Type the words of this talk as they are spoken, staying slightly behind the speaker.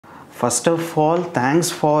First of all, thanks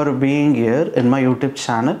for being here in my YouTube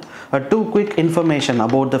channel. Two quick information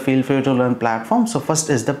about the Feel Free to Learn platform. So first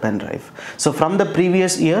is the pen drive. So from the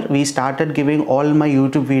previous year, we started giving all my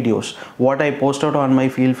YouTube videos, what I posted on my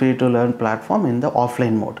Feel Free to Learn platform in the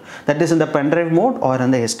offline mode. That is in the pen drive mode or in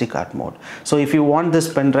the SD card mode. So if you want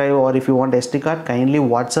this pen drive or if you want SD card, kindly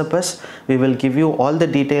WhatsApp us. We will give you all the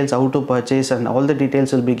details how to purchase and all the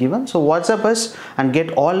details will be given. So WhatsApp us and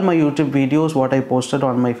get all my YouTube videos, what I posted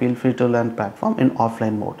on my Feel Free to Learn platform in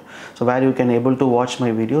offline mode, so where you can able to watch my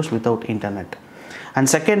videos without internet. And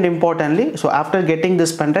second, importantly, so after getting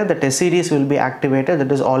this pen drive, the test series will be activated. That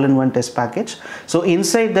is all-in-one test package. So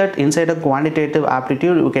inside a quantitative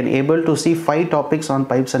aptitude, you can able to see 5 topics on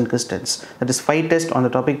pipes and cisterns. That is 5 tests on the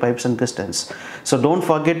topic pipes and cisterns. So don't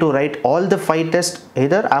forget to write all the 5 tests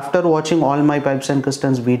either after watching all my pipes and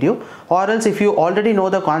cisterns video, or else if you already know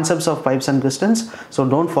the concepts of pipes and cisterns, so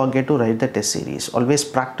don't forget to write the test series. Always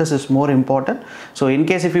practice is more important. So in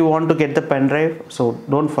case if you want to get the pen drive, so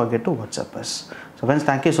don't forget to WhatsApp us. So friends,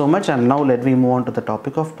 thank you so much, and now let me move on to the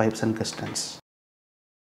topic of pipes and cisterns.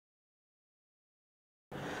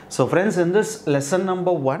 So friends, in this lesson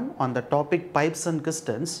number 1 on the topic pipes and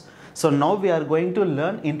cisterns, so now we are going to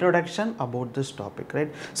learn introduction about this topic,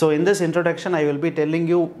 right? So in this introduction, I will be telling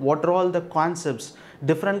you what are all the concepts,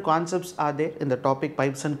 different concepts are there in the topic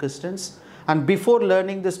pipes and cisterns. And before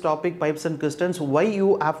learning this topic pipes and cisterns, why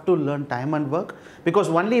you have to learn time and work? Because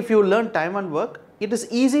only if you learn time and work, it is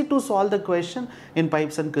easy to solve the question in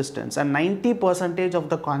pipes and cisterns, and 90% of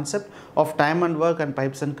the concept of time and work and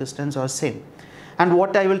pipes and cisterns are same. And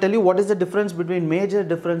what I will tell you, what is the difference between, major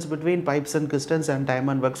difference between pipes and cisterns and time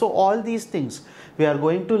and work. So all these things we are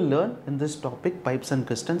going to learn in this topic pipes and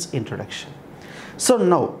cisterns introduction. So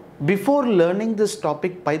now, before learning this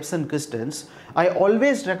topic pipes and cisterns, I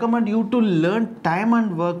always recommend you to learn time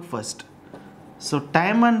and work first. So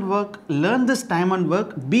time and work, learn this time and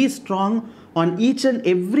work, be strong on each and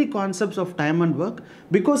every concepts of time and work,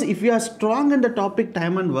 because if you are strong in the topic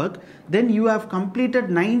time and work, then you have completed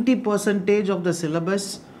 90% of the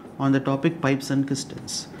syllabus on the topic pipes and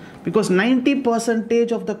cisterns, because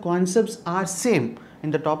 90% of the concepts are same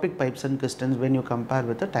in the topic pipes and cisterns when you compare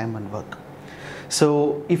with the time and work.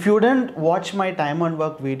 So if you didn't watch my time and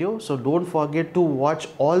work video, so don't forget to watch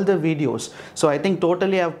all the videos. So I think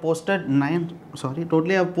totally I have posted 9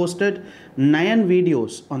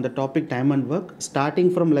 videos on the topic time and work,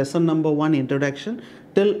 starting from lesson number 1 introduction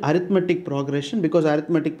till arithmetic progression, because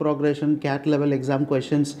arithmetic progression, CAT level exam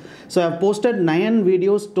questions. So I have posted 9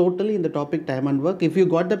 videos totally in the topic time and work. If you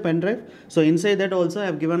got the pen drive, so inside that also I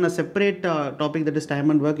have given a separate topic, that is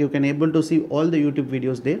time and work. You can able to see all the YouTube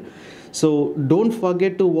videos there. So don't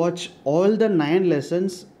forget to watch all the 9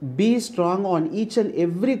 lessons. Be strong on each and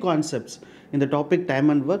every concepts in the topic time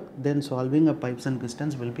and work. Then solving a pipes and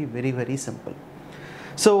cisterns will be very, very simple.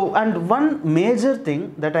 So, and one major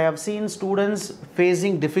thing that I have seen students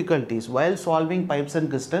facing difficulties while solving pipes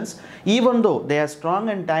and cisterns, even though they are strong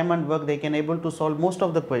in time and work, they can able to solve most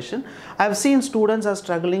of the question. I have seen students are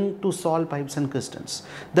struggling to solve pipes and cisterns.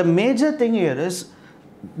 The major thing here is,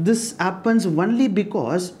 this happens only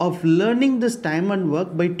because of learning this time and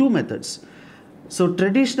work by 2 methods. So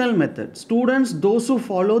traditional method, students, those who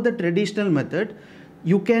follow the traditional method,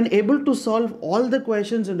 you can able to solve all the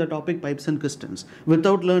questions in the topic pipes and cisterns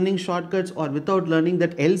without learning shortcuts or without learning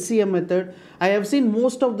that LCM method. I have seen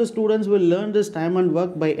most of the students will learn this time and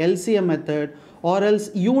work by LCM method or else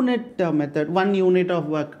unit method, 1 unit of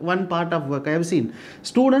work, 1 part of work. I have seen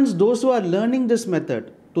students, those who are learning this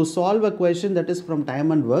method to solve a question that is from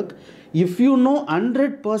time and work, if you know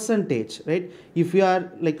 100%, right, if you are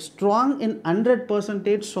like strong in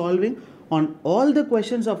 100% solving on all the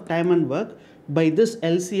questions of time and work by this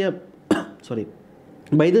LCM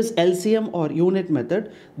by this LCM or unit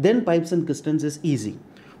method, then pipes and cisterns is easy.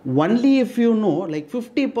 Only if you know like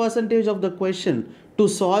 50% of the question to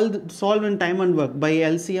solve in time and work by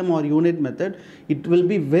LCM or unit method, it will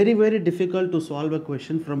be very, very difficult to solve a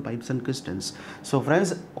question from pipes and cisterns. So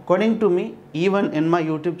friends, according to me, even in my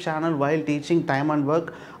YouTube channel while teaching time and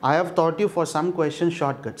work, I have taught you for some questions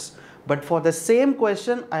shortcuts. But for the same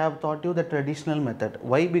question, I have taught you the traditional method.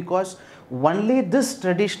 Why? Because only this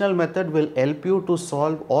traditional method will help you to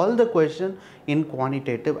solve all the question in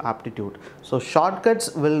quantitative aptitude. So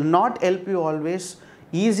shortcuts will not help you always.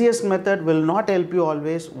 Easiest method will not help you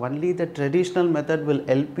always. Only the traditional method will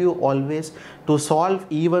help you always to solve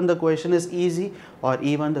even the question is easy or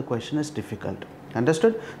even the question is difficult.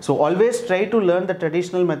 Understood? So always try to learn the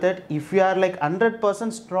traditional method. If you are like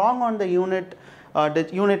 100% strong on the unit the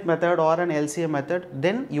unit method or an LCM method,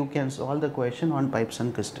 then you can solve the question on pipes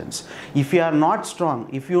and cisterns. If you are not strong,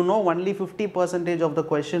 if you know only 50% of the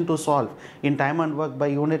question to solve in time and work by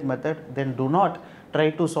unit method, then do not try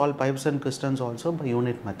to solve pipes and cisterns also by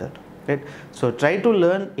unit method. Right? So try to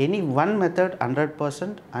learn any one method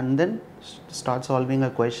 100% and then start solving a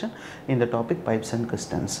question in the topic pipes and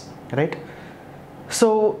cisterns. Right?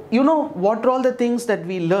 So, you know what are all the things that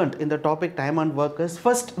we learned in the topic time and work is,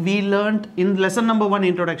 first we learned in lesson number 1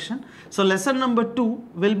 introduction. So lesson number 2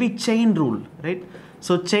 will be chain rule, right?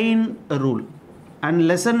 So chain rule, and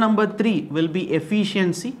lesson number 3 will be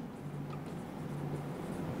efficiency,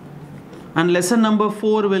 and lesson number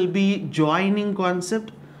 4 will be joining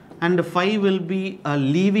concept, and 5 will be a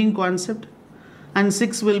leaving concept, and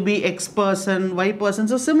 6 will be X person, Y person.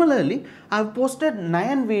 So similarly, I have posted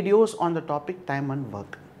 9 videos on the topic time and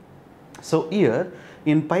work. So here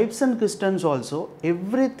in pipes and cisterns also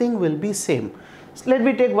everything will be same. So let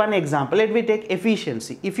me take one example. Let me take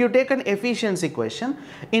efficiency. If you take an efficiency question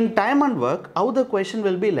in time and work, how the question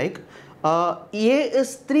will be like, A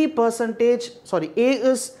is 3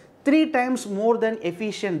 times more than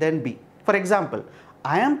efficient than B. For example,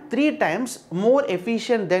 I am 3 times more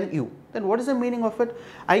efficient than you. Then what is the meaning of it?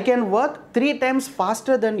 I can work 3 times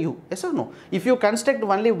faster than you. Yes or no? If you construct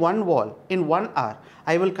only one wall in 1 hour,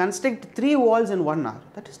 I will construct 3 walls in 1 hour.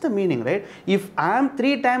 That is the meaning, right? If I am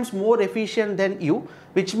 3 times more efficient than you,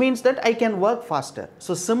 which means that I can work faster.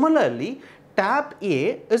 So similarly, tab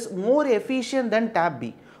A is more efficient than tab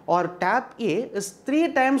B, or tab A is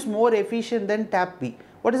 3 times more efficient than tab B.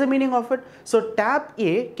 What is the meaning of it? So tab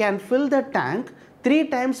A can fill the tank 3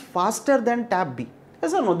 times faster than tab B.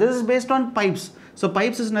 Yes or no? This is based on pipes. So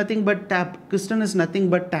pipes is nothing but tap, cistern is nothing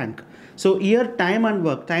but tank. So here time and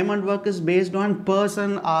work is based on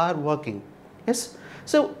person are working. Yes.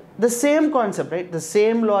 So the same concept, right? The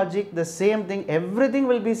same logic, the same thing, everything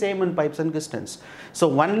will be same in pipes and cisterns.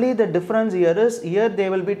 So only the difference here is, here they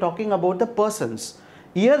will be talking about the persons.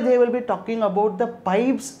 Here they will be talking about the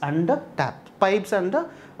pipes and the tap, pipes and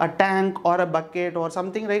a tank or a bucket or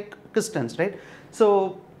something like cisterns, right?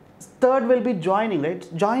 So third will be joining, right?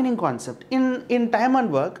 Joining concept. In time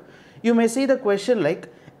and work, you may see the question like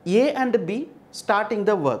A and B starting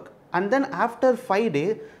the work, and then after 5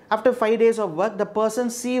 days of work, the person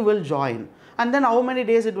C will join, and then how many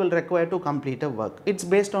days it will require to complete a work. It's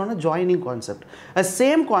based on a joining concept. A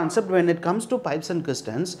same concept when it comes to pipes and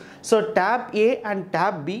cisterns. So tab A and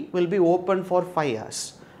tab B will be open for 5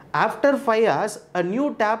 hours. After 5 hours, a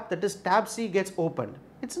new tab, that is tab C, gets opened.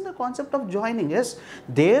 It's in the concept of joining. Yes,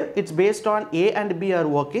 there it's based on A and B are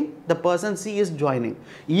working, the person C is joining.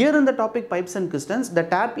 Here in the topic pipes and cisterns, the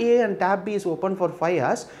tab A and tab B is open for 5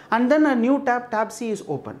 hours, and then a new tab C is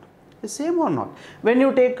opened. The same or not? When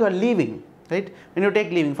you take leaving, right? When you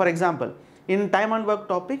take leaving, for example, in time and work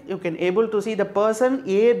topic, you can able to see the person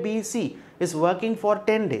A, B, C is working for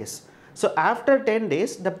 10 days. So after 10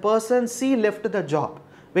 days, the person C left the job.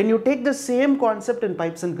 When you take the same concept in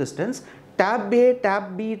pipes and cisterns, tab A,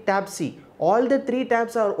 tab B, tab C, all the 3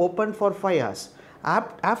 tabs are open for 5 hours.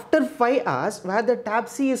 After 5 hours, where the tab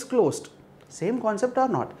C is closed, same concept or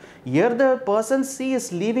not? Here the person C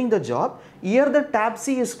is leaving the job, here the tab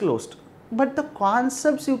C is closed. But the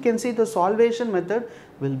concepts, you can see the solvation method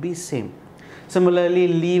will be same. Similarly,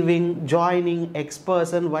 leaving, joining, X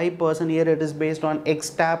person, Y person, here it is based on X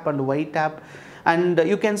tab and Y tab. And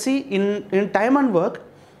you can see in time and work,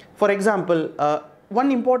 for example, one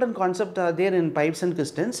important concept there in pipes and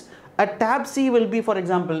cisterns, a tab C will be, for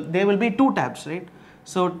example, there will be 2 tabs, right?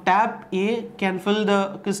 So tab A can fill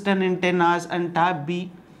the cistern in 10 hours, and tab B,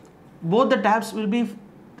 both the tabs will be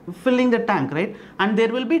filling the tank, right? And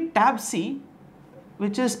there will be tab C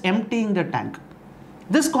which is emptying the tank.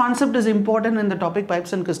 This concept is important in the topic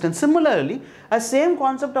pipes and cisterns. Similarly, a same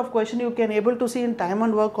concept of question you can able to see in time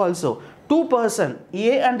and work also. 2 person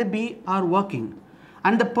A and B are working,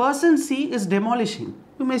 and the person C is demolishing.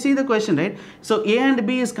 You may see the question, right? So A and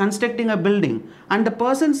B is constructing a building, and the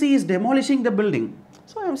person C is demolishing the building.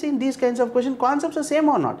 So I am seeing these kinds of questions. Concepts are same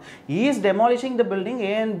or not? He is demolishing the building,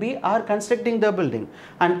 A and B are constructing the building,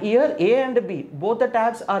 and here A and B, both the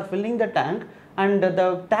tabs are filling the tank, and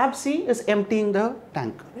the tab C is emptying the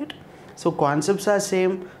tank, right? So concepts are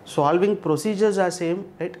same, solving procedures are same,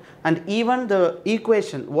 right? And even the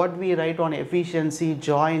equation, what we write on efficiency,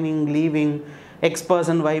 joining, leaving, X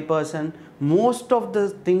person, Y person, most of the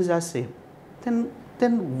things are same.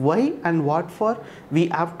 Then why and what for we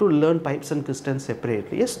have to learn pipes and cisterns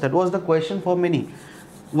separately? Yes, that was the question for many.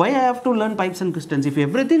 Why I have to learn pipes and cisterns? If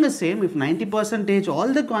everything is same, if 90% all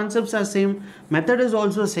the concepts are same, method is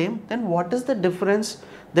also same, then what is the difference?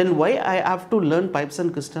 Then why I have to learn pipes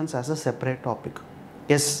and cisterns as a separate topic?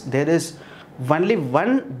 Yes, there is only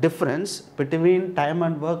one difference between time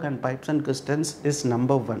and work and pipes and pistons is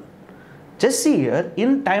number one. Just see here,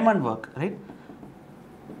 in time and work, right?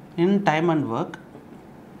 In time and work,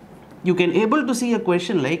 you can able to see a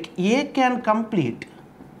question like A can complete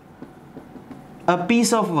a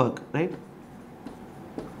piece of work, right?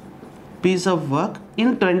 Piece of work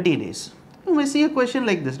in 20 days. You may see a question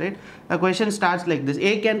like this, right? A question starts like this: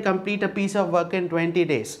 A can complete a piece of work in 20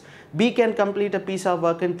 days. B can complete a piece of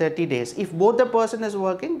work in 30 days. If both the person is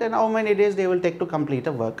working, then how many days they will take to complete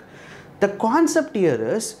a work? The concept here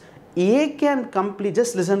is A can complete,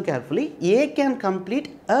 just listen carefully, A can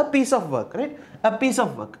complete a piece of work, right? A piece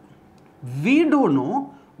of work. We don't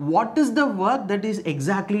know what is the work that is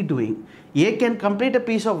exactly doing. A can complete a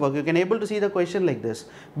piece of work. You can able to see the question like this.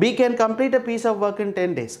 B can complete a piece of work in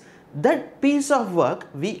 10 days. That piece of work,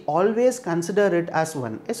 we always consider it as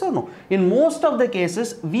 1. Yes or no? In most of the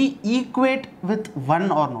cases, we equate with 1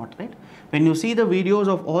 or not, right? When you see the videos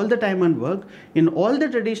of all the time and work, in all the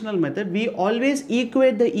traditional method, we always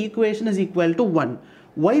equate the equation is equal to 1.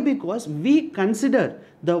 Why? Because we consider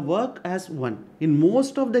the work as 1. In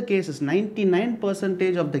most of the cases,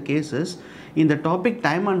 99% of the cases, in the topic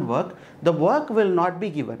time and work, the work will not be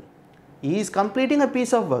given. He is completing a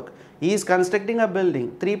piece of work. He is constructing a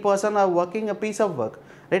building. 3 persons are working a piece of work,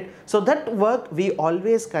 right? So that work we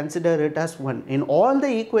always consider it as 1. In all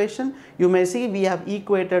the equation, you may see we have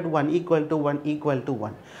equated 1 equal to 1 equal to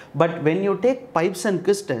 1. But when you take pipes and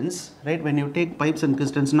pistons, right? When you take pipes and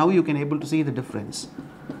pistons, now you can able to see the difference.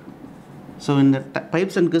 So in the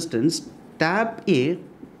pipes and pistons, tap A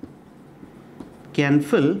can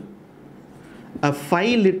fill a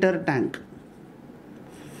 5-liter tank.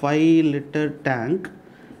 5-liter tank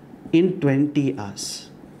in 20 hours.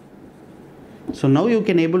 So now you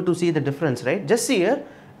can able to see the difference, right? Just see here.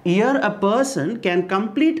 Here a person can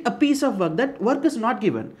complete a piece of work. That work is not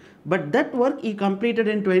given, but that work he completed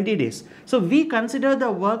in 20 days. So we consider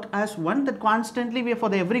the work as 1. That constantly we,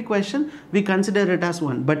 for every question we consider it as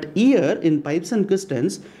 1. But here in pipes and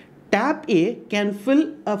pistons, tap A can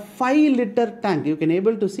fill a 5-liter tank. You can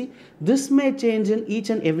able to see this may change in each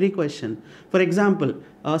and every question. For example,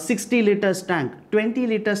 60 liters tank, 20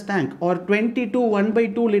 liters tank, or 22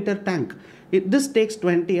 1/2 liter tank. This takes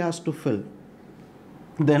 20 hours to fill.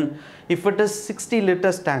 Then if it is 60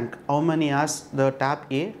 liters tank, how many hours the tap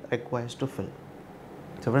A requires to fill?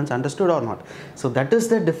 So friends, understood or not? So that is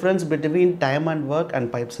the difference between time and work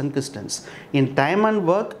and pipes and pistons. In time and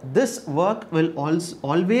work, this work will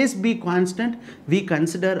always be constant. We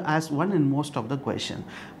consider as 1 in most of the question.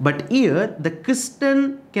 But here the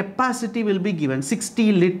piston capacity will be given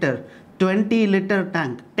 60 liter, 20 liter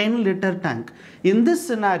tank, 10 liter tank. In this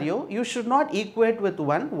scenario, you should not equate with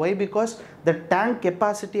 1. Why? Because the tank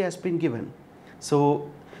capacity has been given. So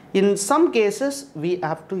in some cases, we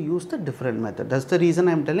have to use the different method. That's the reason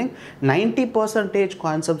I am telling 90%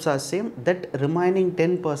 concepts are same. That remaining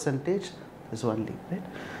 10% is only, right?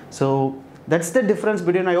 So that's the difference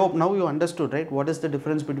between, I hope now you understood, right? What is the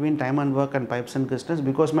difference between time and work and pipes and pistons?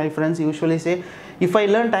 Because my friends usually say, if I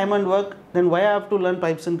learn time and work, then why I have to learn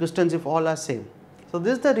pipes and pistons if all are same? So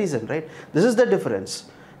this is the reason, right? This is the difference.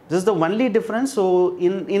 This is the only difference. So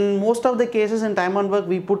in most of the cases in time and work,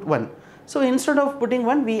 we put 1. So instead of putting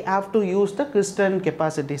 1, we have to use the piston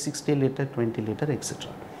capacity 60 liter, 20 liter, etc.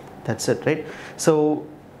 That's it, right? So,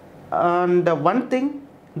 and the one thing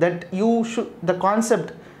that you should, the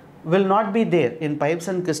concept will not be there in pipes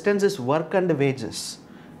and pistons is work and wages.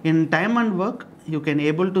 In time and work, you can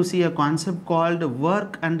able to see a concept called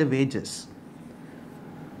work and wages.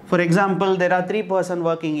 For example, there are 3 persons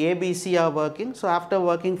working, A, B, C are working. So after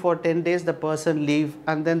working for 10 days, the person leave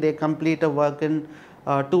and then they complete a work in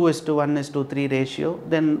 2:1:3 ratio.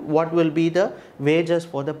 Then what will be the wages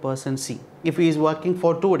for the person C? If he is working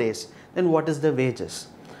for 2 days, then what is the wages?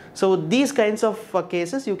 So these kinds of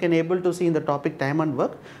cases you can able to see in the topic time and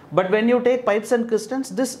work. But when you take pipes and pistons,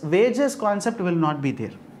 this wages concept will not be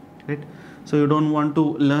there, right? So you don't want to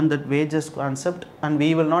learn that wages concept, and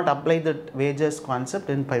we will not apply that wages concept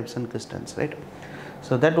in pipes and pistons, right?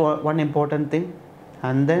 So that one important thing.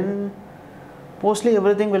 And then mostly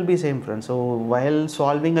everything will be same, friends. So while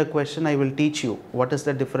solving a question, I will teach you what is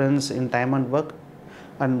the difference in time and work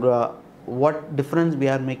and what difference we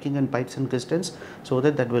are making in pipes and pistons, so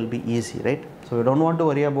that will be easy, right? So you don't want to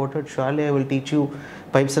worry about it. Surely I will teach you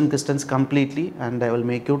pipes and pistons completely, and I will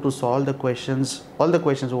make you to solve the questions, all the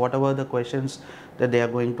questions, whatever the questions that they are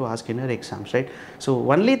going to ask in your exams, right? So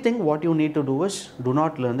only thing what you need to do is do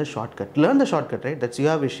not learn the shortcut. Learn the shortcut, right? That's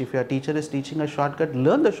your wish. If your teacher is teaching a shortcut,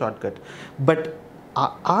 learn the shortcut. But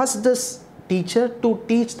ask this teacher to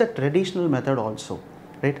teach the traditional method also.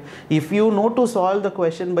 right? If you know to solve the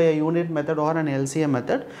question by a unit method or an LCM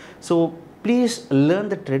method, so please learn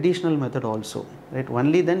the traditional method also, right?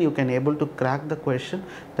 Only then you can able to crack the question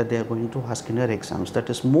that they are going to ask in your exams. That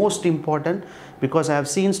is most important, because I have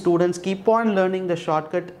seen students keep on learning the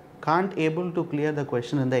shortcut, can't able to clear the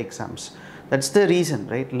question in the exams. That's the reason,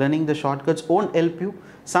 right? Learning the shortcuts won't help you.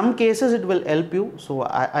 Some cases it will help you. So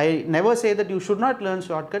I never say that you should not learn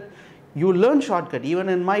shortcut. You learn shortcut. Even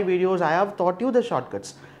in my videos, I have taught you the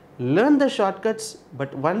shortcuts. Learn the shortcuts,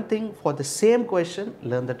 but one thing, for the same question,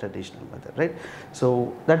 learn the traditional method, right?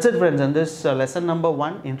 So that's it, friends. And this lesson number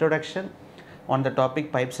 1, introduction on the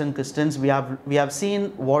topic pipes and cisterns. We have seen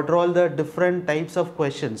what are all the different types of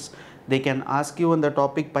questions they can ask you on the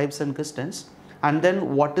topic pipes and cisterns, and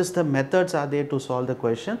then what is the methods are there to solve the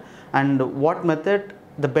question, and what method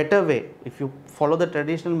the better way. If you follow the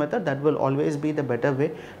traditional method, that will always be the better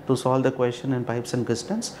way to solve the question in pipes and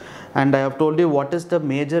cisterns. And I have told you what is the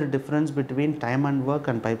major difference between time and work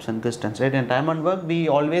and pipes and cisterns, right? In time and work, we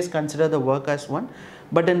always consider the work as one,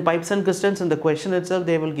 but in pipes and cisterns, in the question itself,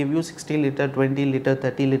 they will give you 60 liter, 20 liter,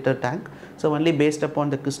 30 liter tank. So only based upon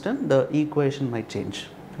the cistern, the equation might change,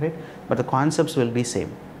 right? But the concepts will be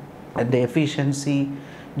same. And the efficiency,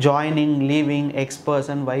 joining, leaving, X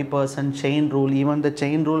person, Y person, chain rule, even the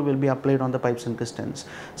chain rule will be applied on the pipes and cisterns.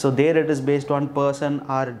 So there it is based on person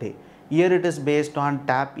or day. Here it is based on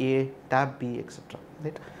tap A, tap B, etc.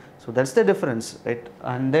 Right? So that's the difference, right?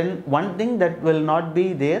 And then one thing that will not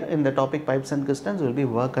be there in the topic pipes and cisterns will be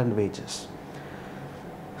work and wages.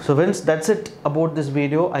 So friends, that's it about this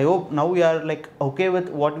video. I hope now we are like okay with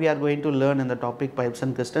what we are going to learn in the topic pipes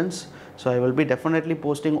and cisterns. So I will be definitely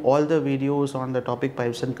posting all the videos on the topic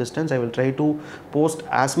pipes and cisterns. I will try to post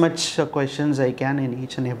as much questions I can in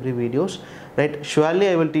each and every videos, right? Surely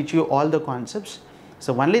I will teach you all the concepts.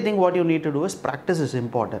 So only thing what you need to do is practice is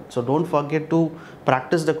important. So don't forget to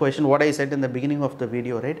practice the question, what I said in the beginning of the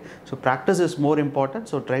video, right? So practice is more important.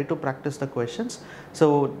 So try to practice the questions.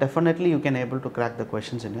 So definitely you can able to crack the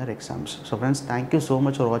questions in your exams. So friends, thank you so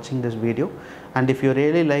much for watching this video. And if you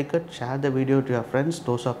really like it, share the video to your friends,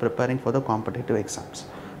 those who are preparing for the competitive exams.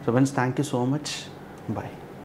 So friends, thank you so much. Bye.